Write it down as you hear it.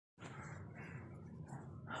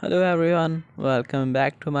Hello everyone, welcome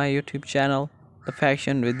back to my YouTube channel, The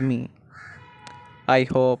Fashion with Me. I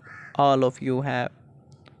hope all of you have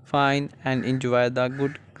fine and enjoy the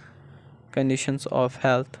good conditions of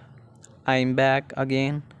health. I'm back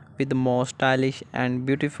again with the most stylish and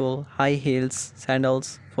beautiful high heels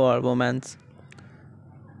sandals for women.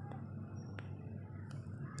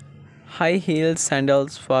 High heels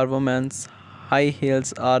sandals for women. High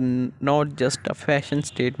heels are not just a fashion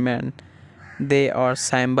statement, they are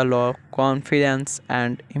symbol of confidence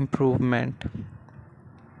and improvement.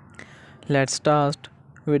 Let's start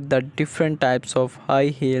with the different types of high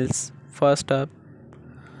heels. First up,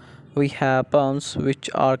 we have pumps which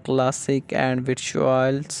are classic and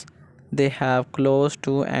visuals. They have close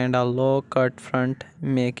to and a low cut front,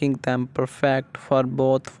 making them perfect for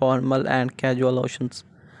both formal and casual occasions.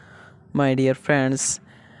 My dear friends,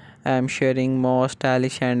 I am sharing more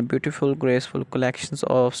stylish and beautiful graceful collections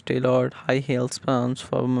of stiletto high heels pumps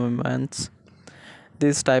for women.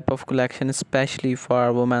 This type of collection is especially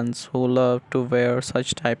for women who love to wear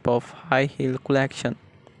such type of high heel collection.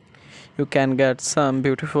 You can get some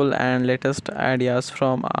beautiful and latest ideas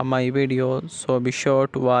from my video, so be sure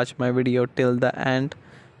to watch my video till the end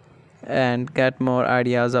and get more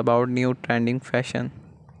ideas about new trending fashion.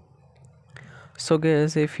 So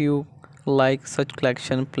guys, if you like such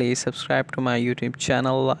collection, please subscribe to my YouTube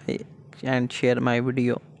channel, like and share my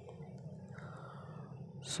video.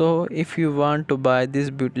 So, if you want to buy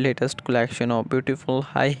this latest collection of beautiful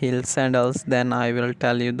high heel sandals, then I will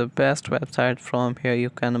tell you the best website. From here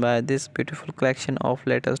you can buy this beautiful collection of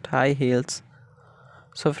latest high heels.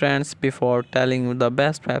 So friends, before telling you the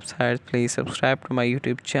best website, please subscribe to my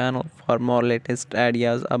YouTube channel for more latest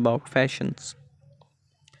ideas about fashions.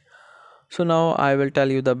 So now I will tell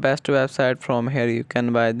you the best website. From here you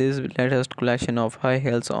can buy this latest collection of high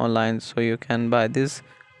heels online. So you can buy this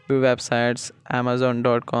websites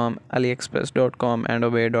amazon.com, aliexpress.com and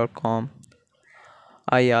obey.com.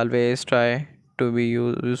 I always try to be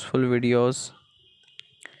useful videos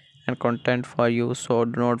and content for you, so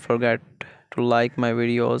do not forget to like my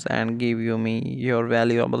videos and give me your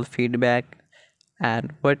valuable feedback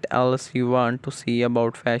and what else you want to see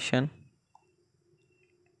about fashion.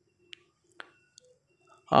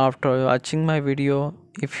 After watching my video,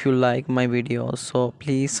 if you like my video, so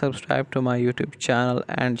please subscribe to my YouTube channel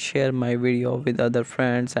and share my video with other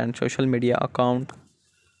friends and social media account.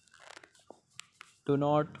 Do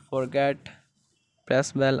not forget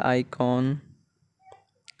press bell icon.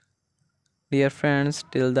 Dear friends,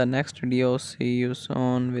 till the next video, see you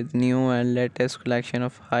soon with new and latest collection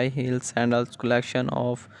of high heel sandals collection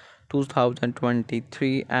of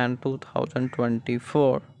 2023 and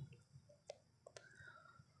 2024.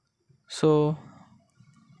 So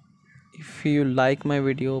if you like my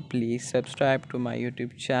video, please subscribe to my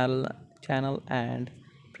YouTube channel and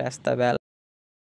press the bell.